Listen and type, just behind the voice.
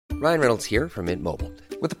Ryan Reynolds here from Mint Mobile.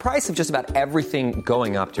 With the price of just about everything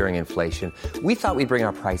going up during inflation, we thought we'd bring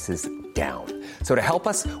our prices down. So to help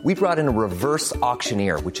us, we brought in a reverse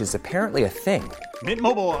auctioneer, which is apparently a thing. Mint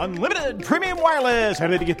Mobile Unlimited Premium Wireless. How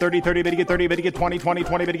to get 30, 30, bit to get 30, bit to get 20, 20,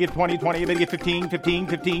 20, bit to get 20, 20, bit to get 15, 15,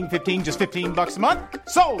 15, 15, just $15 a month?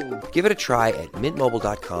 Sold! Give it a try at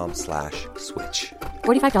mintmobile.com/switch.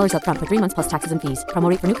 $45 up front for 3 months plus taxes and fees. Promo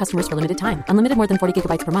rate for new customers for limited time. Unlimited more than 40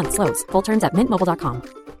 gigabytes per month. Slows full terms at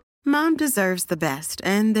mintmobile.com. Mom deserves the best,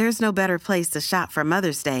 and there's no better place to shop for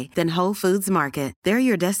Mother's Day than Whole Foods Market. They're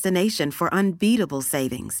your destination for unbeatable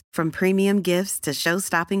savings, from premium gifts to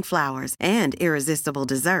show-stopping flowers and irresistible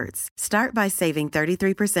desserts. Start by saving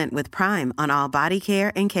 33% with Prime on all body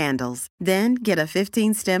care and candles. Then get a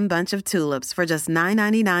 15-stem bunch of tulips for just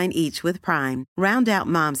 $9.99 each with Prime. Round out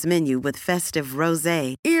Mom's menu with festive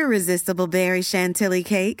rosé, irresistible berry chantilly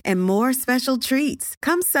cake, and more special treats.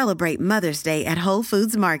 Come celebrate Mother's Day at Whole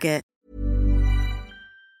Foods Market.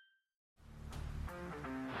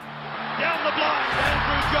 Down the blind,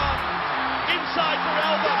 Andrew John. Inside for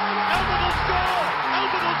Albert. Albert will score.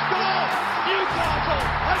 Albert will score. Newcastle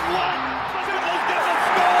have won. Fiddler's going to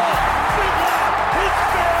score. Fiddler, it's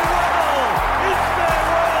farewell. It's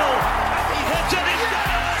farewell. And he hits it. He's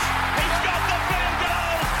got it. He's got the field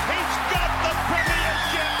goal. He's got the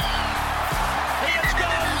premiership. He has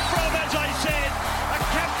gone from, as I said, a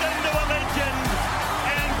captain to a legend.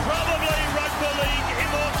 And probably rugby league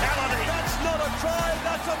immortality. That's not a try.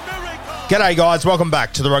 That's a miracle. G'day guys, welcome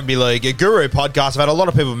back to the Rugby League Guru podcast. I've had a lot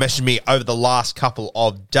of people message me over the last couple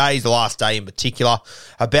of days, the last day in particular,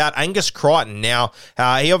 about Angus Crichton. Now,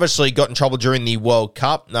 he obviously got in trouble during the World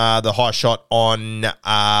Cup, the high shot on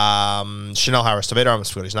Chanel Harris-Tavita. I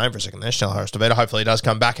almost forgot his name for a second there, Chanel Harris-Tavita. Hopefully he does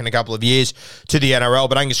come back in a couple of years to the NRL,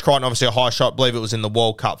 but Angus Crichton, obviously a high shot, I believe it was in the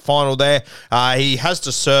World Cup final there. He has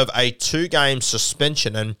to serve a 2-game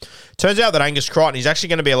suspension, and turns out that Angus Crichton is actually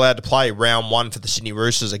going to be allowed to play round 1 for the Sydney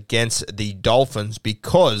Roosters against the Dolphins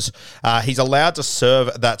because he's allowed to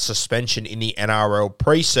serve that suspension in the NRL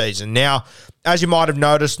preseason. Now, as you might have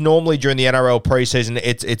noticed, normally during the NRL preseason,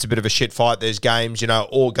 it's a bit of a shit fight. There's games,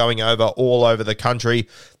 all going over all over the country.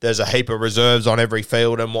 There's a heap of reserves on every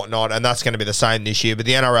field and whatnot, and that's going to be the same this year. But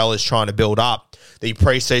the NRL is trying to build up the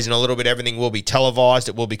preseason a little bit. Everything will be televised.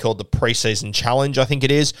 It will be called the Preseason Challenge, I think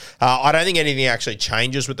it is. I don't think anything actually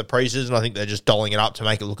changes with the preseason. I think they're just dolling it up to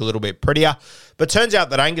make it look a little bit prettier. But turns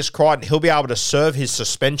out that Angus Crichton, he'll be able to serve his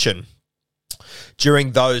suspension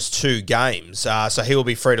during those 2 games. So he will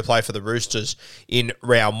be free to play for the Roosters in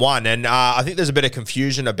round 1. And I think there's a bit of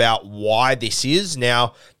confusion about why this is.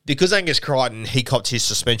 Now, because Angus Crichton, he copped his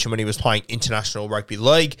suspension when he was playing International Rugby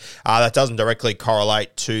League, that doesn't directly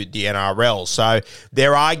correlate to the NRL. So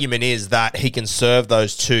their argument is that he can serve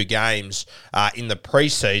those 2 games in the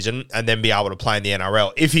preseason and then be able to play in the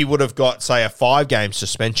NRL. If he would have got, say, a 5-game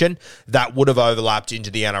suspension, that would have overlapped into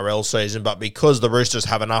the NRL season. But because the Roosters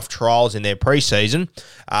have enough trials in their preseason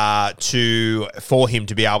for him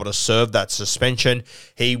to be able to serve that suspension,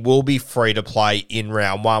 he will be free to play in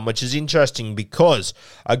round 1, which is interesting because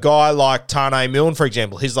a guy like Tane Milne, for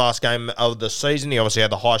example, his last game of the season, he obviously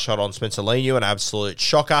had the high shot on Spencer Leniu, an absolute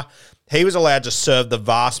shocker. He was allowed to serve the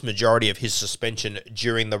vast majority of his suspension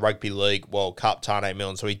during the Rugby League World Cup, Tane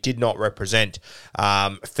Milne, so he did not represent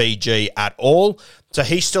Fiji at all. So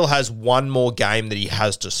he still has 1 more game that he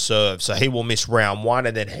has to serve. So he will miss round 1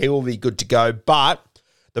 and then he will be good to go. But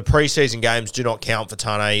the preseason games do not count for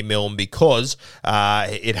Tane Milne because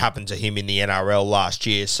it happened to him in the NRL last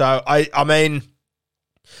year. So, I mean,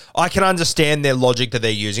 I can understand their logic that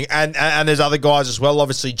they're using. And there's other guys as well.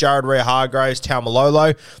 Obviously, Jared Rea-Hargreaves,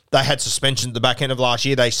 Taumalolo, they had suspensions at the back end of last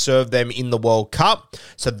year. They served them in the World Cup.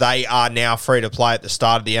 So they are now free to play at the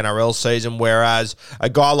start of the NRL season. Whereas a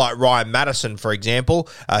guy like Ryan Madison, for example,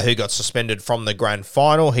 who got suspended from the grand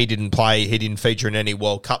final, he didn't play, he didn't feature in any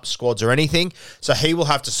World Cup squads or anything. So he will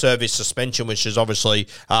have to serve his suspension, which has obviously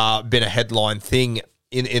been a headline thing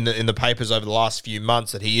in the papers over the last few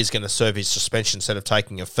months, that he is going to serve his suspension instead of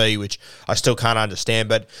taking a fee, which I still can't understand.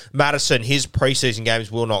 But Madison, his preseason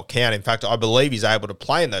games will not count. In fact, I believe he's able to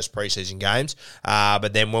play in those preseason games.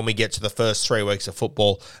 But then when we get to the first 3 weeks of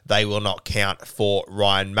football, they will not count for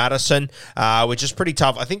Ryan Madison, which is pretty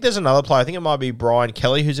tough. I think there's another player, I think it might be Brian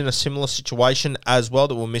Kelly, who's in a similar situation as well,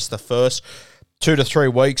 that will miss the first 2 to 3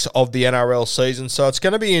 weeks of the NRL season. So it's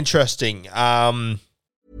going to be interesting.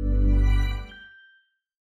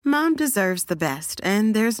 Mom deserves the best,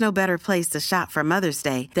 and there's no better place to shop for Mother's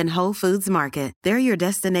Day than Whole Foods Market. They're your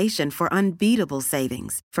destination for unbeatable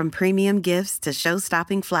savings, from premium gifts to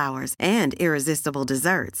show-stopping flowers and irresistible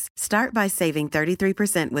desserts. Start by saving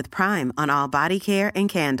 33% with Prime on all body care and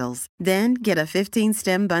candles. Then get a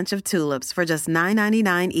 15-stem bunch of tulips for just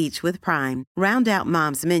 $9.99 each with Prime. Round out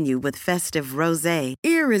Mom's menu with festive rosé,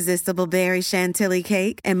 irresistible berry chantilly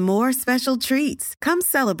cake, and more special treats. Come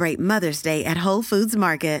celebrate Mother's Day at Whole Foods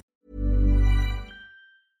Market.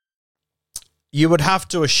 You would have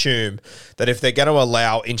to assume that if they're going to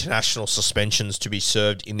allow international suspensions to be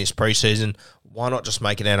served in this preseason, why not just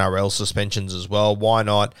make it NRL suspensions as well? Why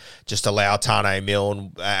not just allow Tane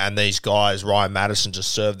Milne and these guys, Ryan Madison, to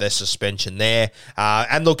serve their suspension there?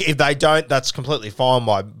 And look, if they don't, that's completely fine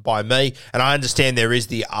by me. And I understand there is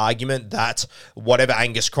the argument that whatever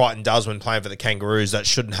Angus Crichton does when playing for the Kangaroos, that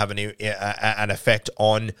shouldn't have an effect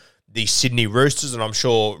on the Sydney Roosters, and I'm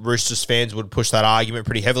sure Roosters fans would push that argument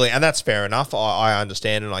pretty heavily, and that's fair enough. I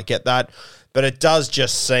understand and I get that, but it does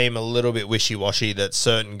just seem a little bit wishy-washy that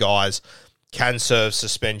certain guys can serve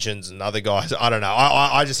suspensions and other guys, I don't know.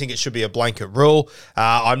 I just think it should be a blanket rule.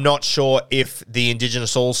 I'm not sure if the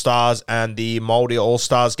Indigenous All-Stars and the Māori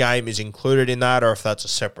All-Stars game is included in that or if that's a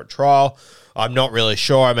separate trial. I'm not really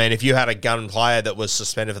sure. I mean, if you had a gun player that was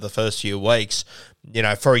suspended for the first few weeks, you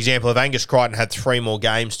know, for example, if Angus Crichton had 3 more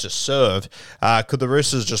games to serve, could the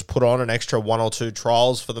Roosters just put on an extra 1 or 2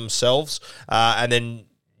 trials for themselves and then,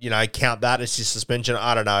 you know, count that as his suspension?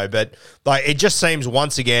 I don't know. But like, it just seems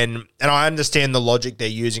once again, and I understand the logic they're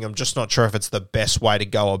using, I'm just not sure if it's the best way to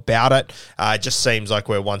go about it. It just seems like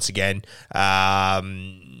we're once again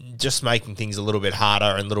just making things a little bit harder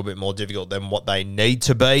and a little bit more difficult than what they need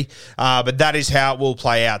to be. But that is how it will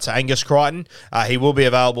play out. So Angus Crichton, he will be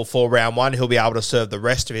available for round 1. He'll be able to serve the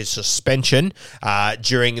rest of his suspension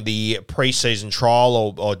during the preseason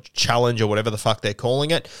trial or challenge or whatever the fuck they're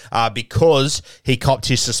calling it, because he copped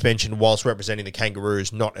his suspension whilst representing the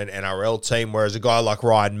Kangaroos, not an NRL team. Whereas a guy like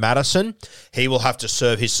Ryan Madison, he will have to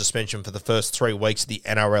serve his suspension for the first 3 weeks of the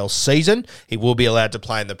NRL season. He will be allowed to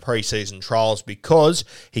play in the preseason trials because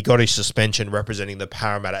he got his suspension representing the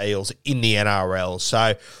Parramatta Eels in the NRL.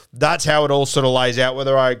 So that's how it all sort of lays out.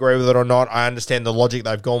 Whether I agree with it or not, I understand the logic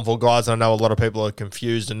they've gone for, guys. I know a lot of people are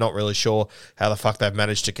confused and not really sure how the fuck they've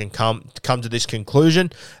managed to come to this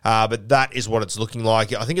conclusion, but that is what it's looking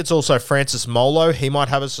like. I think it's also Francis Molo. He might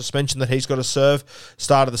have a suspension that he's got to serve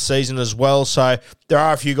start of the season as well. So there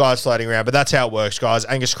are a few guys floating around, but that's how it works, guys.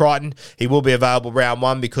 Angus Crichton, he will be available round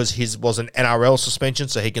 1 because his was an NRL suspension,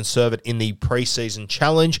 so he can serve it in the preseason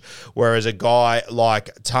challenge, whereas a guy like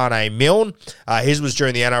Tane Milne, his was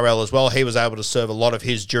during the NRL as well. He was able to serve a lot of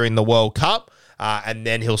his during the World Cup, and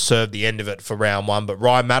then he'll serve the end of it for round 1. But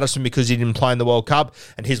Ryan Madison, because he didn't play in the World Cup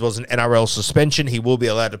and his was an NRL suspension, he will be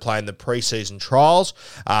allowed to play in the preseason trials,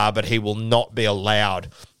 but he will not be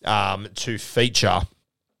allowed to feature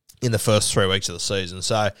in the first 3 weeks of the season.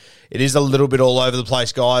 So it is a little bit all over the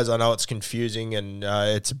place, guys. I know it's confusing and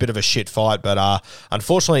it's a bit of a shit fight, but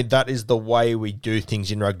unfortunately that is the way we do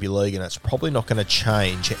things in rugby league, and it's probably not going to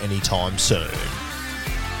change anytime soon.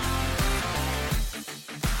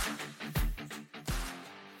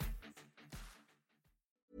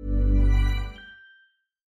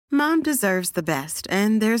 Mom deserves the best,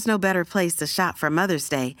 and there's no better place to shop for Mother's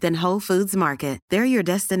Day than Whole Foods Market. They're your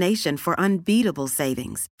destination for unbeatable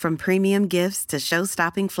savings, from premium gifts to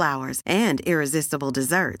show-stopping flowers and irresistible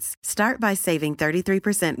desserts. Start by saving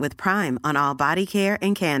 33% with Prime on all body care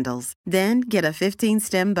and candles. Then get a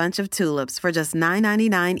 15-stem bunch of tulips for just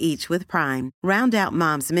 $9.99 each with Prime. Round out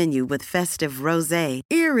Mom's menu with festive rosé,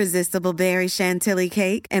 irresistible berry chantilly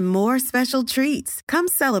cake, and more special treats. Come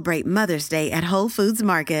celebrate Mother's Day at Whole Foods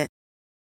Market.